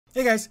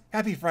Hey guys,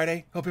 happy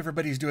Friday. Hope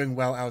everybody's doing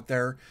well out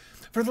there.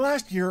 For the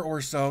last year or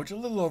so, just a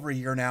little over a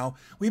year now,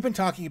 we've been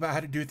talking about how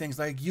to do things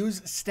like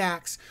use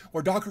stacks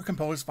or Docker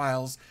Compose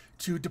files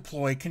to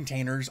deploy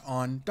containers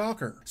on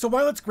Docker. So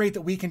while it's great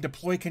that we can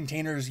deploy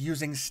containers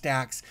using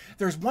stacks,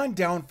 there's one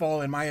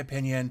downfall, in my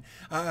opinion,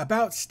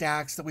 about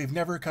stacks that we've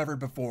never covered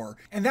before.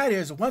 And that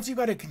is, once you've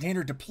got a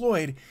container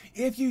deployed,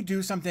 if you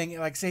do something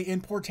like, say, in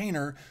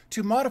Portainer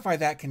to modify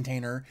that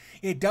container,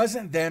 it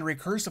doesn't then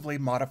recursively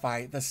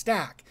modify the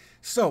stack.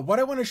 So what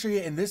I want to show you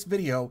in this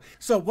video,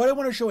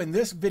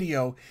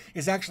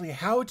 is actually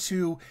how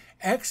to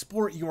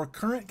export your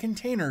current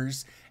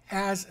containers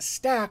as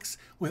stacks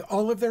with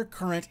all of their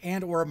current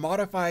and or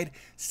modified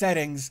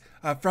settings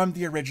from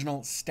the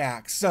original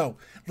stack. So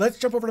let's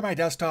jump over to my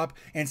desktop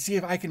and see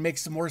if I can make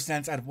some more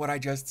sense out of what I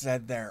just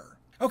said there.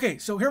 Okay,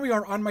 so here we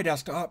are on my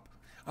desktop.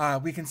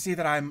 We can see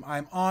that I'm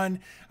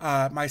on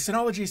my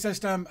Synology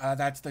system.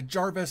 That's the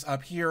Jarvis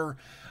up here.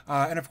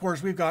 And of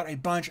course, we've got a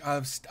bunch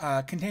of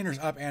containers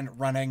up and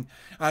running.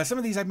 Some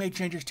of these I've made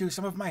changes to,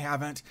 some of them I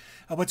haven't.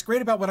 What's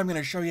great about what I'm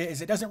going to show you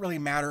is it doesn't really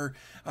matter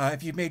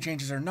if you've made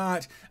changes or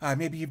not.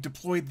 Maybe you've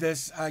deployed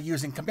this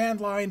using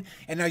command line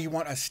and now you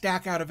want a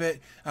stack out of it.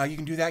 You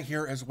can do that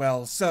here as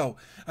well. So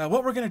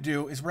what we're going to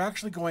do is we're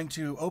actually going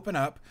to open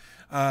up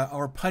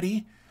our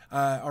PuTTY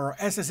or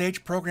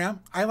SSH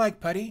program. I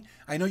like PuTTY.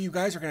 I know you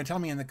guys are going to tell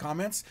me in the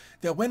comments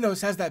that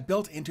Windows has that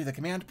built into the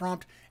command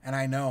prompt, and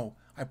I know.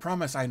 I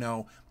promise I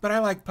know, but I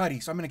like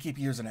PuTTY, so I'm going to keep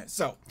using it.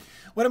 So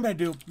what I'm going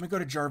to do, I'm going to go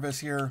to Jarvis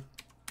here,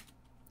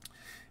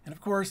 and of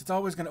course it's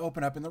always going to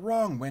open up in the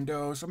wrong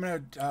window, so I'm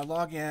going to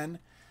log in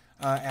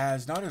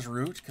as not as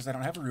root, because I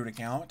don't have a root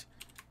account,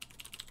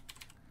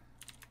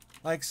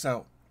 like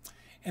so.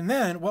 And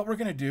then what we're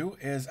going to do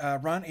is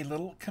run a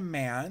little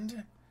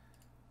command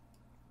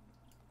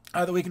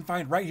that we can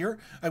find right here.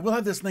 I will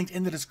have this linked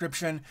in the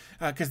description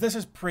because this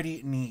is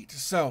pretty neat.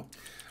 So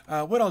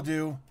what I'll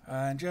do,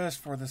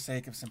 just for the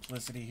sake of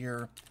simplicity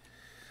here,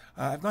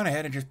 I've gone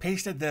ahead and just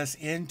pasted this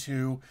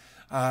into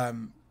a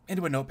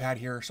notepad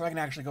here so I can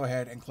actually go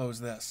ahead and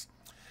close this.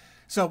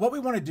 So what we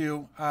want to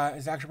do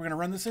is actually we're going to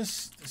run this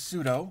as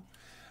sudo.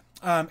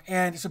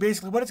 And so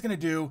basically what it's going to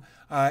do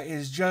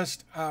is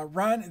just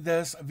run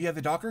this via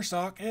the Docker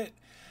socket.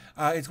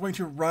 It's going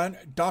to run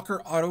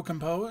Docker auto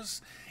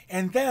compose,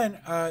 and then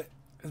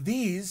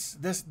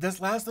this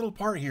last little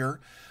part here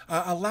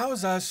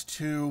allows us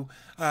to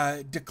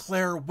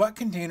declare what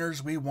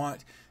containers we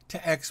want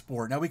to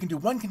export. Now we can do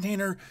one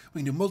container, we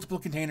can do multiple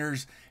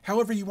containers,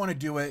 however you want to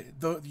do it.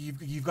 Though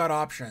you've got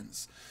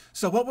options.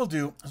 So what we'll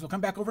do is we'll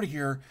come back over to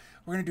here.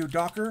 We're going to do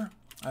Docker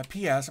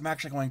PS. I'm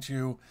actually going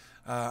to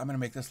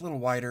make this a little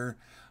wider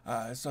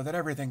so that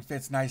everything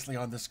fits nicely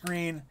on the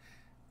screen.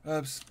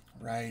 Oops,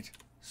 right.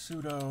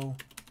 Sudo,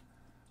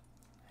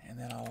 and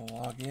then I'll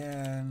log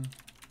in.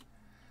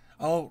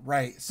 All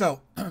right,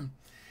 so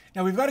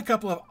now we've got a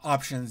couple of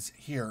options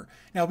here.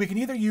 Now we can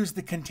either use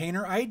the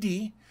container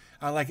ID,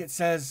 like it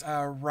says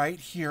right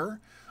here,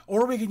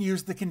 or we can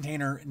use the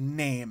container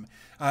name.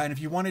 And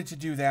if you wanted to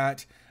do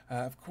that,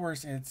 of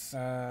course it's,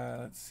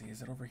 let's see,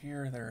 is it over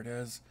here? There it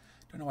is.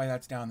 Don't know why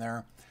that's down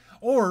there.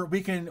 Or we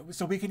can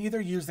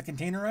either use the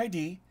container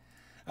ID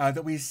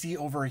that we see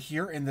over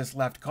here in this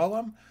left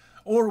column,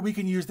 or we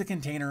can use the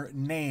container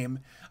name.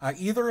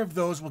 Either of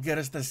those will get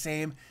us the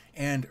same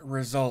end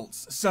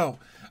results. So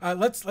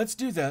let's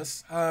do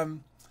this.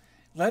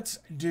 Let's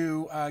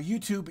do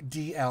YouTube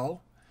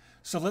DL.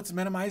 So let's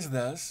minimize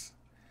this,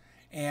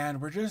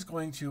 and we're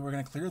going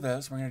to clear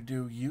this. We're going to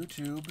do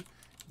YouTube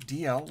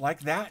DL like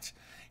that,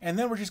 and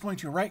then we're just going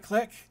to right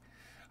click.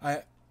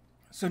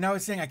 So now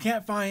it's saying I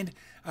can't find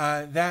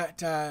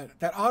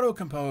that auto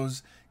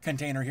compose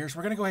container here, so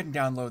we're going to go ahead and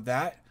download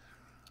that.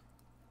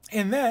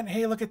 And then,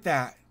 hey, look at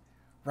that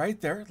right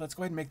there. Let's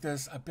go ahead and make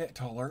this a bit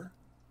taller.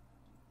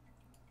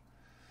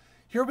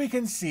 Here we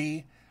can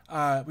see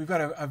we've got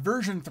a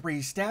version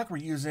 3 stack. We're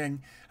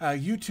using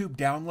YouTube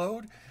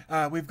download.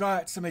 We've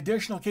got some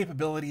additional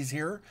capabilities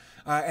here.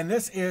 And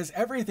this is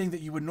everything that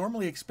you would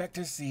normally expect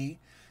to see.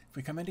 If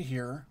we come into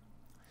here,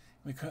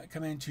 we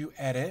come into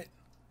edit,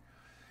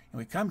 and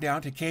we come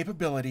down to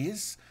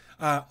capabilities.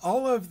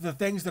 All of the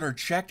things that are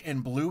checked in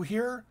blue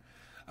here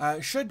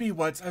should be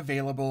what's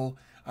available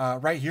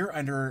right here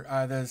under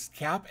this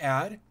cap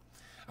add.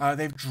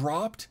 They've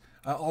dropped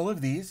all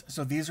of these.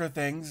 So these are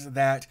things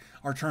that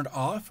are turned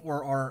off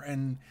or are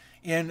in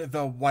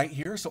the white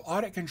here. So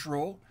audit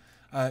control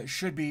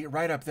should be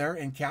right up there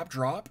in cap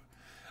drop.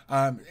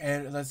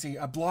 And let's see,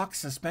 a block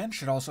suspend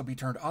should also be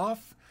turned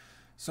off.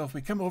 So if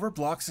we come over,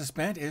 block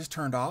suspend is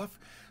turned off.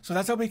 So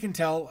that's how we can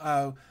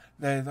tell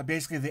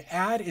basically the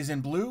add is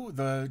in blue,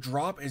 the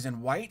drop is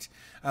in white.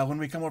 When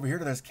we come over here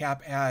to this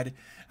cap add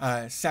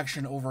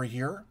section over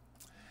here.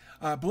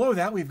 Below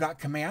that, we've got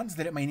commands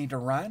that it may need to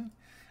run.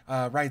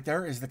 Right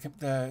there is the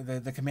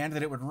command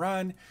that it would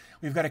run.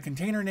 We've got a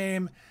container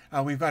name.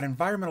 We've got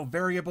environmental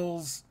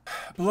variables.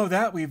 Below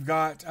that, we've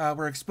got,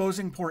 we're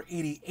exposing port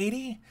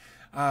 8080.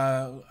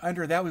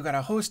 Under that, we've got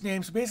a host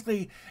name. So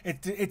basically,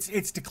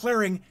 it's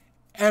declaring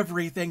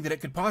everything that it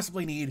could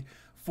possibly need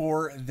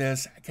for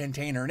this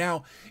container.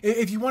 Now,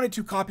 if you wanted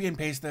to copy and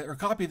paste that, or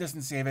copy this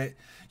and save it,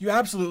 you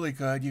absolutely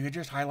could. You could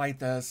just highlight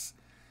this,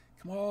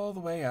 come all the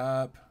way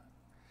up,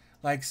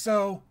 like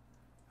so,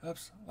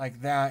 oops,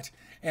 like that,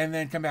 and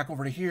then come back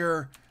over to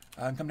here,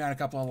 come down a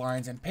couple of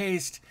lines and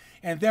paste,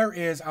 and there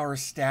is our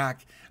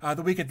stack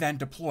that we could then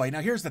deploy.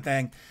 Now here's the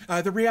thing,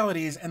 the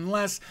reality is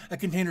unless a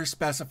container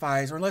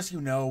specifies, or unless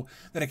you know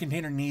that a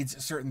container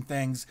needs certain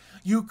things,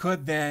 you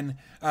could then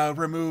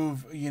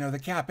remove, the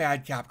cap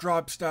add, cap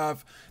drop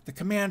stuff, the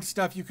command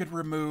stuff you could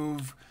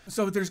remove.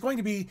 So there's going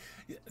to be,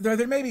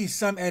 there may be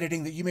some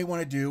editing that you may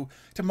want to do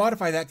to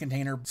modify that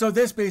container. So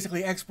this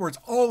basically exports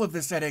all of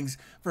the settings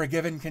for a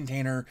given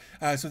container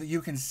so that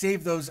you can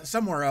save those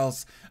somewhere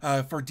else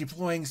for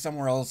deploying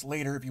somewhere else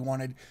later if you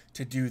wanted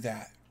to do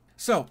that.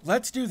 So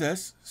let's do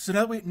this. So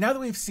now that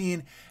we've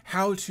seen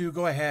how to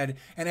go ahead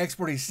and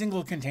export a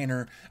single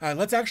container,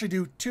 let's actually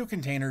do 2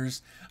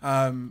 containers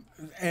and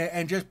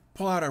just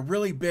pull out a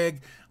really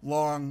big,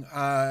 long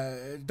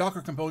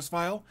Docker Compose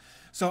file.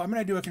 So I'm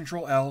going to do a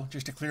Control L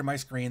just to clear my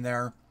screen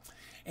there.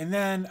 And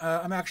then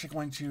I'm actually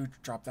going to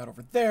drop that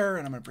over there,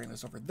 and I'm going to bring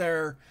this over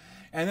there.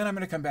 And then I'm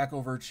going to come back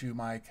over to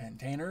my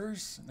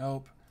containers.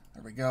 Nope.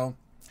 There we go.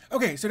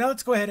 Okay, so now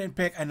let's go ahead and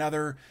pick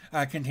another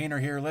container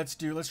here. Let's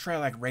try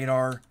like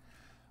radar.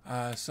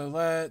 So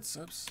let's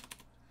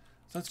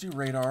do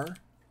radar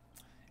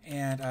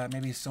and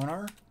maybe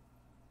sonar.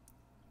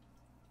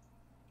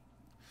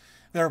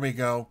 There we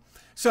go.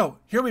 So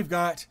here we've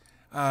got,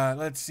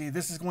 let's see,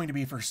 this is going to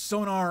be for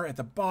sonar at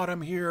the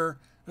bottom here.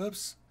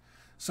 Oops.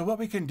 So what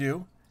we can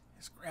do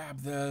is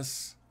grab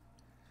this.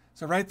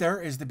 So right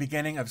there is the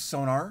beginning of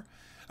sonar.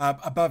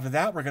 Above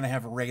that, we're going to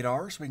have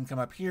radar. So we can come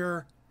up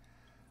here,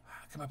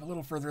 come up a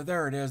little further.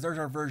 There it is. There's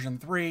our version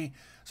 3.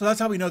 So that's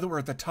how we know that we're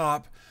at the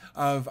top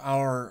of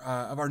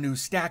our new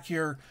stack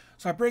here.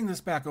 So I bring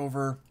this back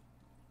over,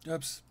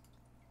 oops,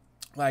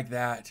 like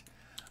that,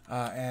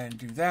 and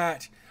do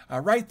that.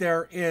 Right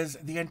there is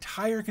the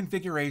entire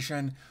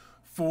configuration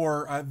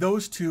for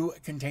those 2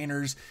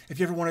 containers if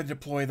you ever want to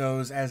deploy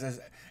those as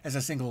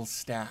a single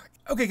stack.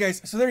 Okay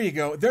guys, so there you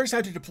go. There's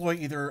how to deploy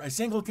either a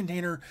single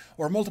container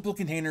or multiple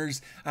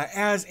containers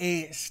as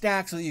a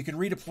stack so that you can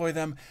redeploy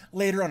them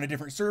later on a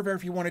different server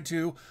if you wanted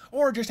to,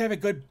 or just have a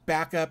good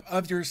backup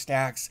of your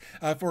stacks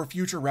for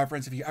future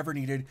reference if you ever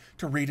needed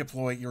to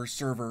redeploy your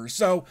server.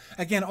 So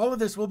again, all of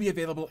this will be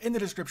available in the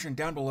description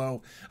down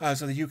below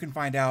so that you can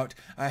find out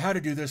how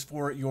to do this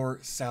for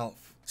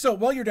yourself. So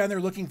while you're down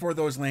there looking for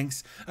those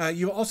links,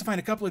 you'll also find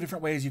a couple of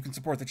different ways you can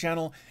support the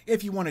channel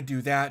if you want to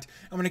do that.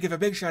 I'm going to give a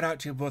big shout out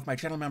to both my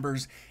channel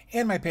members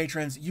and my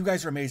patrons. You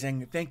guys are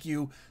amazing. Thank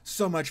you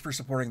so much for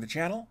supporting the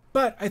channel.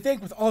 But I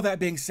think with all that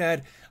being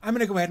said, I'm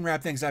going to go ahead and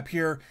wrap things up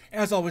here.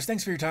 As always,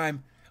 thanks for your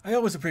time. I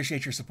always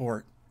appreciate your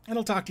support, and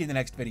I'll talk to you in the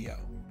next video.